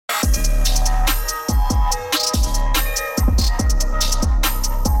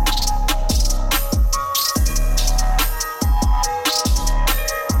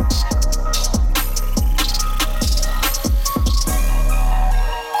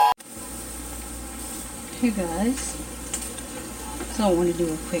Hey guys, so I want to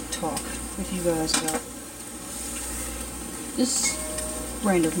do a quick talk with you guys about this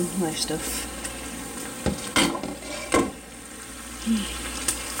random life stuff.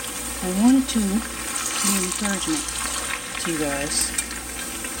 I wanted to be an encouragement to you guys.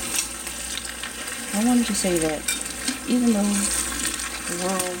 I wanted to say that even though the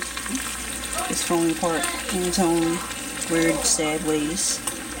world is falling apart in its own weird, sad ways,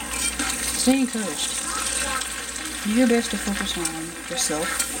 stay encouraged. Do your best to focus on yourself,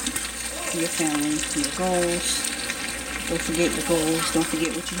 your family, your goals. Don't forget your goals. Don't forget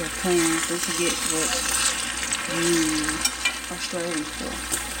what you have planned. Don't forget what you are striving for.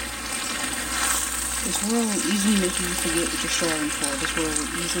 This world will easily make you forget what you're striving for. This world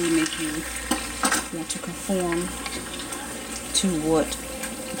will easily make you want to conform to what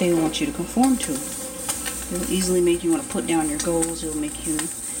they want you to conform to. It will easily make you want to put down your goals. It will make you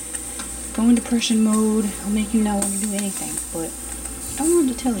go in depression mode. It'll make you not want to do anything. But I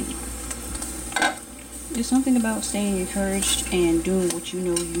wanted to tell you, there's something about staying encouraged and doing what you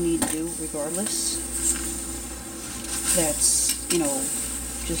know you need to do regardless. That's,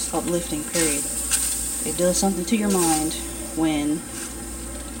 just uplifting, period. It does something to your mind when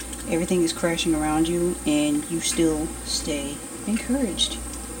everything is crashing around you and you still stay encouraged.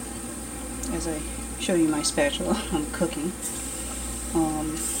 As I show you my spatula, I'm cooking.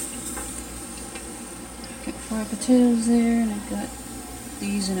 Got fried potatoes there, and I've got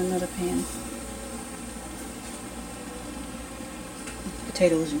these in another pan.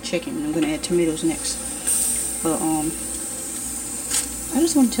 Potatoes and chicken. I'm going to add tomatoes next. But I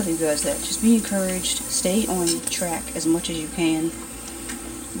just want to tell you guys that just be encouraged. Stay on track as much as you can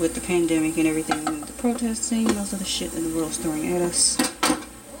with the pandemic and everything, the protesting, most of the shit that the world's throwing at us.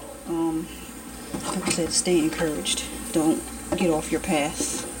 Like I said, stay encouraged. Don't get off your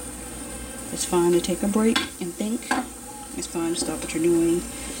path. It's fine to take a break and think. It's fine to stop what you're doing.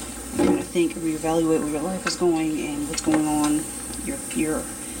 You're going to think, reevaluate where your life is going and what's going on, your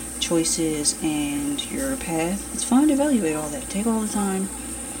choices and your path. It's fine to evaluate all that. Take all the time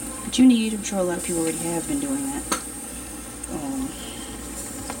that you need. I'm sure a lot of people already have been doing that.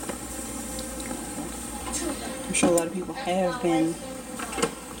 I'm sure a lot of people have been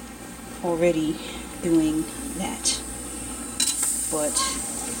already doing that. But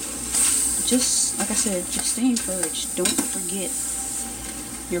just, like I said, just stay encouraged. Don't forget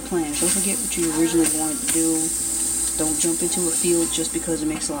your plans. Don't forget what you originally wanted to do. Don't jump into a field just because it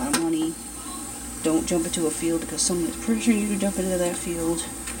makes a lot of money. Don't jump into a field because someone is pressuring you to jump into that field.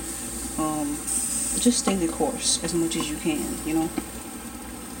 Just stay the course as much as you can,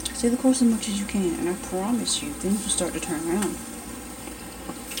 Stay the course as much as you can, and I promise you, things will start to turn around.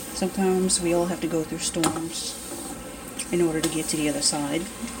 Sometimes we all have to go through storms in order to get to the other side.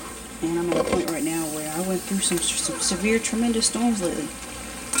 And I'm at a point right now where I went through some severe, tremendous storms lately.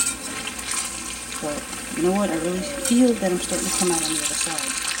 But you know what? I really feel that I'm starting to come out on the other side.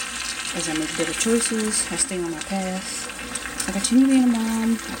 As I make better choices, I stay on my path. I continue being a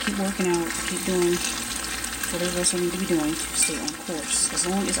mom. I keep working out. I keep doing whatever else I need to be doing to stay on course. As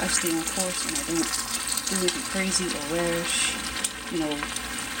long as I stay on course and I don't do anything crazy or rash,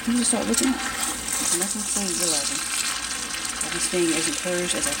 things will start looking up. And that's what I'm realizing. I've been staying as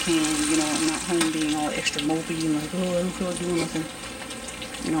encouraged as I can. I'm not home being all extra mopey and like, oh, I don't feel like doing nothing.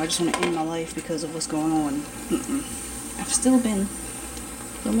 I just want to end my life because of what's going on. I've still been,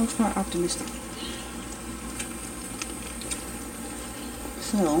 for the most part, optimistic.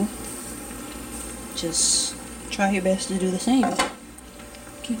 So, just try your best to do the same.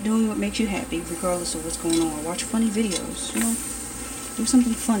 Keep doing what makes you happy, regardless of what's going on. Watch funny videos, Do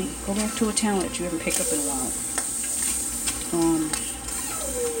something funny. Go back to a talent that you haven't picked up in a while.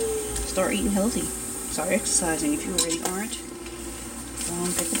 Start eating healthy. Start exercising if you already aren't.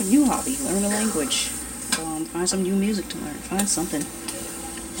 Pick up a new hobby. Learn a language. Find some new music to learn. Find something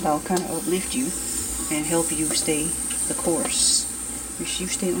that'll kind of uplift you and help you stay the course. You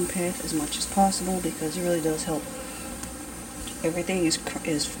stay on path as much as possible because it really does help. Everything is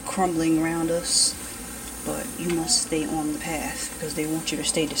crumbling around us, but you must stay on the path because they want you to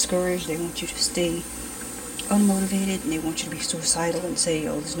stay discouraged. They want you to stay unmotivated, and they want you to be suicidal and say,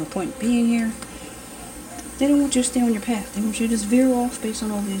 oh, there's no point in being here. They don't want you to stay on your path. They want you to just veer off based on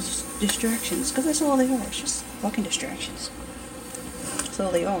all these distractions, because that's all they are. It's just fucking distractions. That's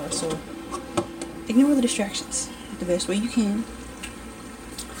all they are. So ignore the distractions the best way you can.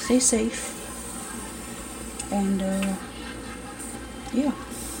 Stay safe. And yeah.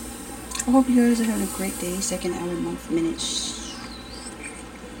 I hope you guys are having a great day. Second hour, month, minutes.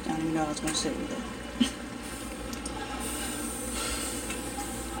 I don't even know what I was going to say with that.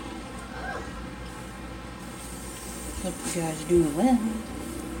 Hope you guys are doing well.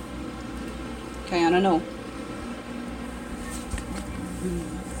 Okay, I don't know.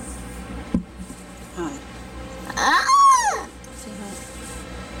 Hi. Ah! Say hi.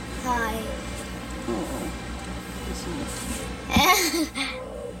 Hi. Oh.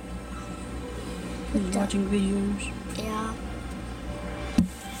 Are you watching videos? Yeah.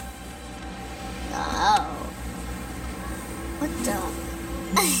 Oh. What the?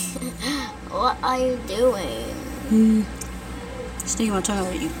 What are you doing? Sticking my tongue out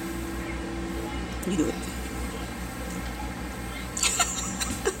at you. You do it.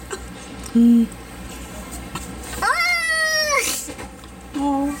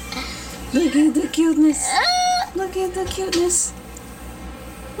 Oh, look at the cuteness. Look at the cuteness.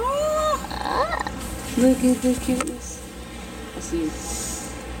 Oh, look at the cuteness. I see you.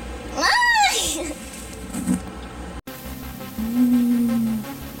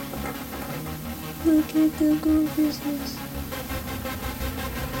 Look at the goofiness.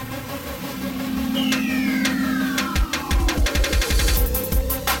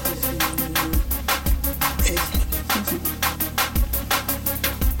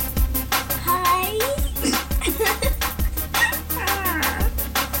 Hi.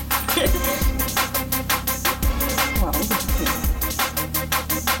 Wow, look at the kid.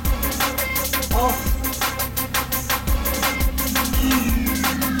 Oh.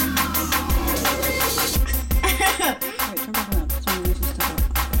 Alright, turn back around. Turn the rinse and stuff out.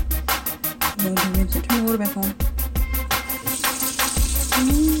 Turn the water back on.